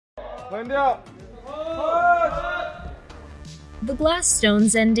The glass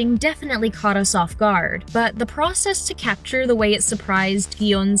stones ending definitely caught us off guard, but the process to capture the way it surprised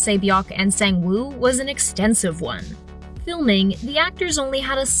Gion, Se-byuk, and Sang-woo was an extensive one. Filming, the actors only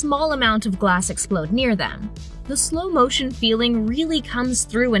had a small amount of glass explode near them. The slow-motion feeling really comes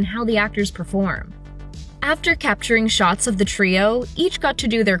through in how the actors perform. After capturing shots of the trio, each got to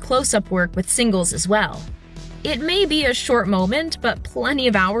do their close-up work with singles as well. It may be a short moment, but plenty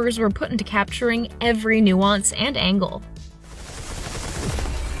of hours were put into capturing every nuance and angle.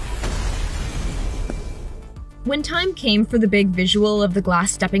 When time came for the big visual of the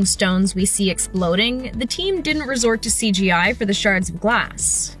glass stepping stones we see exploding, the team didn't resort to CGI for the shards of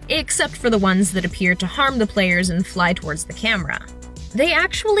glass, except for the ones that appeared to harm the players and fly towards the camera. They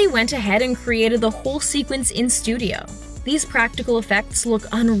actually went ahead and created the whole sequence in studio. These practical effects look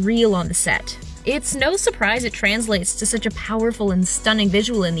unreal on the set. It's no surprise it translates to such a powerful and stunning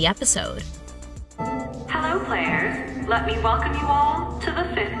visual in the episode. Hello players, let me welcome you all to the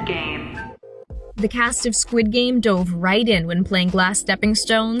 5th game. The cast of Squid Game dove right in when playing glass stepping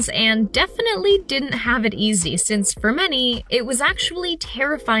stones and definitely didn't have it easy since for many, it was actually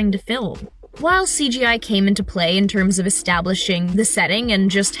terrifying to film. While CGI came into play in terms of establishing the setting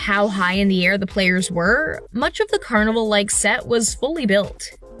and just how high in the air the players were, much of the carnival-like set was fully built.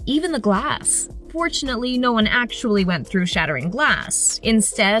 Even the glass. Fortunately, no one actually went through shattering glass,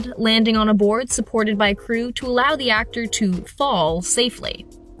 instead landing on a board supported by crew to allow the actor to fall safely.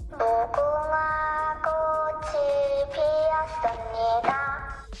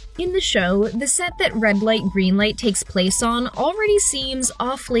 In the show, the set that Red Light Green Light takes place on already seems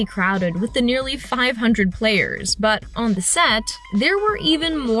awfully crowded with the nearly 500 players, but on the set, there were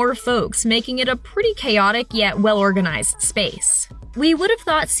even more folks, making it a pretty chaotic yet well-organized space. We would have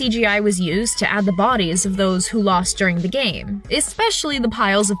thought CGI was used to add the bodies of those who lost during the game, especially the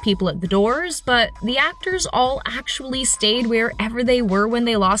piles of people at the doors, but the actors all actually stayed wherever they were when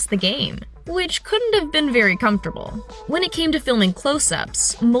they lost the game, which couldn't have been very comfortable. When it came to filming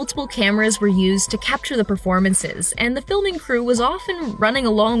close-ups, multiple cameras were used to capture the performances, and the filming crew was often running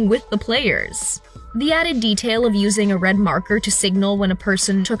along with the players. The added detail of using a red marker to signal when a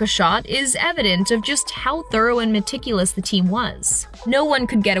person took a shot is evident of just how thorough and meticulous the team was. No one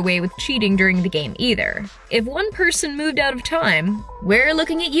could get away with cheating during the game either. If one person moved out of time, "We're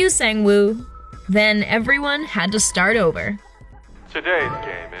looking at you, Sang-woo," then everyone had to start over. Today's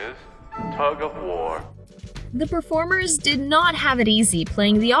game is Tug of War. The performers did not have it easy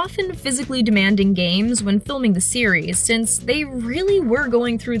playing the often physically demanding games when filming the series, since they really were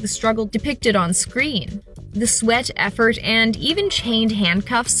going through the struggle depicted on screen. The sweat, effort, and even chained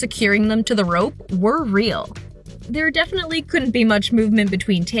handcuffs securing them to the rope were real. There definitely couldn't be much movement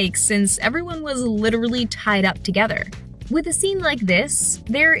between takes since everyone was literally tied up together. With a scene like this,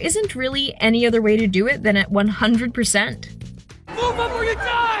 there isn't really any other way to do it than at 100%. Move up or you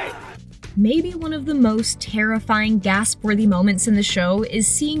die! Maybe one of the most terrifying, gasp-worthy moments in the show is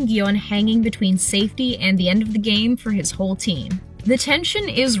seeing Gion hanging between safety and the end of the game for his whole team. The tension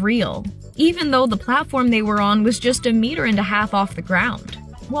is real, even though the platform they were on was just 1.5 meters off the ground.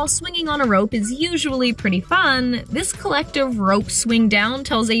 While swinging on a rope is usually pretty fun, this collective rope swing down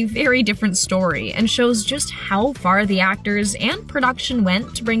tells a very different story and shows just how far the actors and production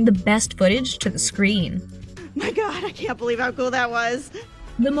went to bring the best footage to the screen. My god, I can't believe how cool that was!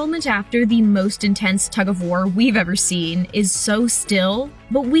 The moment after the most intense tug-of-war we've ever seen is so still,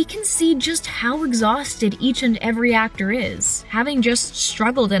 but we can see just how exhausted each and every actor is, having just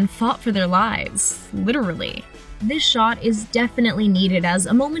struggled and fought for their lives, literally. This shot is definitely needed as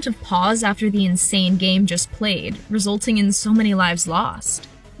a moment of pause after the insane game just played, resulting in so many lives lost.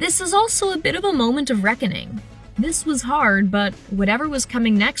 This is also a bit of a moment of reckoning. This was hard, but whatever was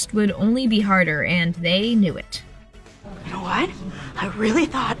coming next would only be harder, and they knew it. You know what? I really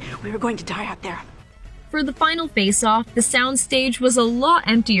thought we were going to die out there. For the final face-off, the soundstage was a lot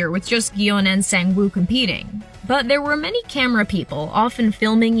emptier with just Gion and Sang-woo competing. But there were many camera people, often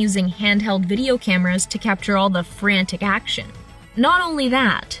filming using handheld video cameras to capture all the frantic action. Not only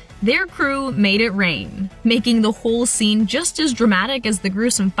that, their crew made it rain, making the whole scene just as dramatic as the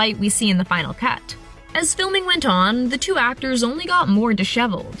gruesome fight we see in the final cut. As filming went on, the two actors only got more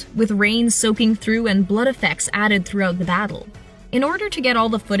disheveled, with rain soaking through and blood effects added throughout the battle. In order to get all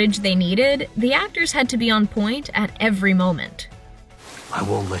the footage they needed, the actors had to be on point at every moment. I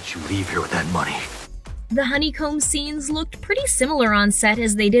won't let you leave here with that money. The honeycomb scenes looked pretty similar on set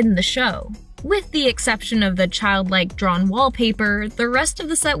as they did in the show. With the exception of the childlike drawn wallpaper, the rest of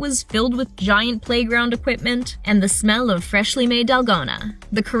the set was filled with giant playground equipment and the smell of freshly made dalgona,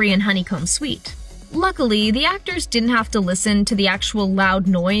 the Korean honeycomb sweet. Luckily, the actors didn't have to listen to the actual loud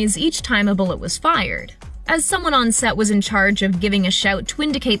noise each time a bullet was fired, as someone on set was in charge of giving a shout to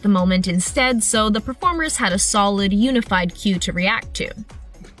indicate the moment instead, so the performers had a solid, unified cue to react to.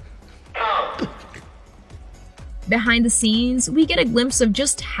 Behind the scenes, we get a glimpse of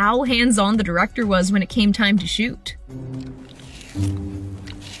just how hands-on the director was when it came time to shoot.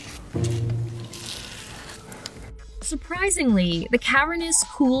 Surprisingly, the cavernous,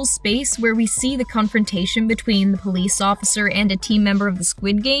 cool space where we see the confrontation between the police officer and a team member of the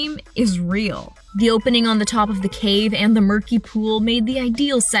Squid Game is real. The opening on the top of the cave and the murky pool made the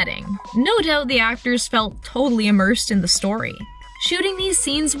ideal setting. No doubt the actors felt totally immersed in the story. Shooting these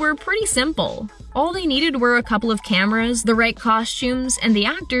scenes were pretty simple. All they needed were a couple of cameras, the right costumes, and the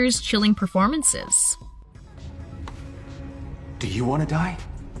actors' chilling performances. Do you want to die?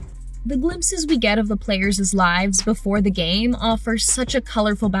 The glimpses we get of the players' lives before the game offer such a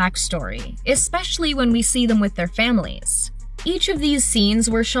colorful backstory, especially when we see them with their families. Each of these scenes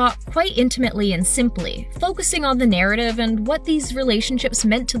were shot quite intimately and simply, focusing on the narrative and what these relationships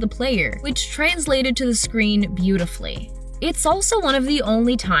meant to the player, which translated to the screen beautifully. It's also one of the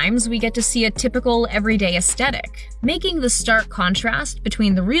only times we get to see a typical everyday aesthetic, making the stark contrast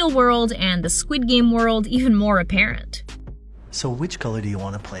between the real world and the Squid Game world even more apparent. So which color do you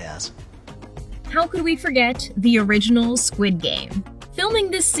want to play as? How could we forget the original Squid Game?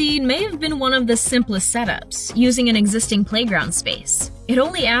 Filming this scene may have been one of the simplest setups, using an existing playground space. It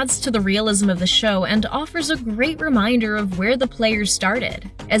only adds to the realism of the show and offers a great reminder of where the players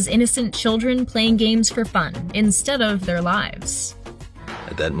started, as innocent children playing games for fun, instead of their lives.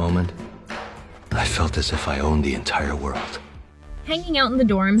 At that moment, I felt as if I owned the entire world. Hanging out in the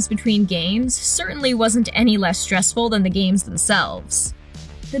dorms between games certainly wasn't any less stressful than the games themselves.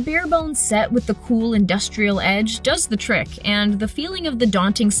 The bare-bones set with the cool industrial edge does the trick, and the feeling of the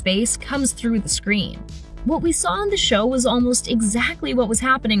daunting space comes through the screen. What we saw on the show was almost exactly what was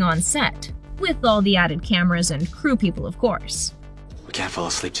happening on set, with all the added cameras and crew people, of course. We can't fall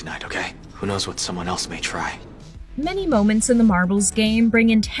asleep tonight, okay? Who knows what someone else may try. Many moments in the Marbles game bring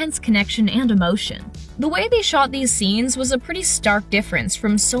intense connection and emotion. The way they shot these scenes was a pretty stark difference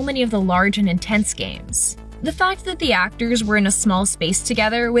from so many of the large and intense games. The fact that the actors were in a small space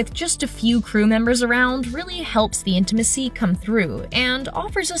together with just a few crew members around really helps the intimacy come through and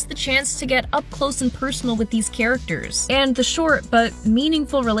offers us the chance to get up close and personal with these characters and the short but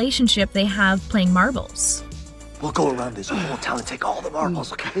meaningful relationship they have playing marbles. We'll go around this whole town and take all the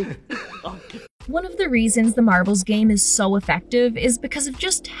marbles, okay? One of the reasons the Marbles game is so effective is because of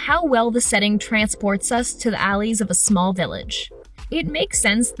just how well the setting transports us to the alleys of a small village. It makes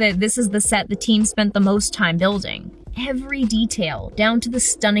sense that this is the set the team spent the most time building. Every detail, down to the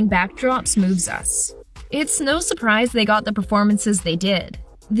stunning backdrops, moves us. It's no surprise they got the performances they did.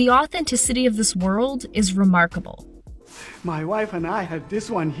 The authenticity of this world is remarkable. My wife and I have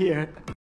this one here.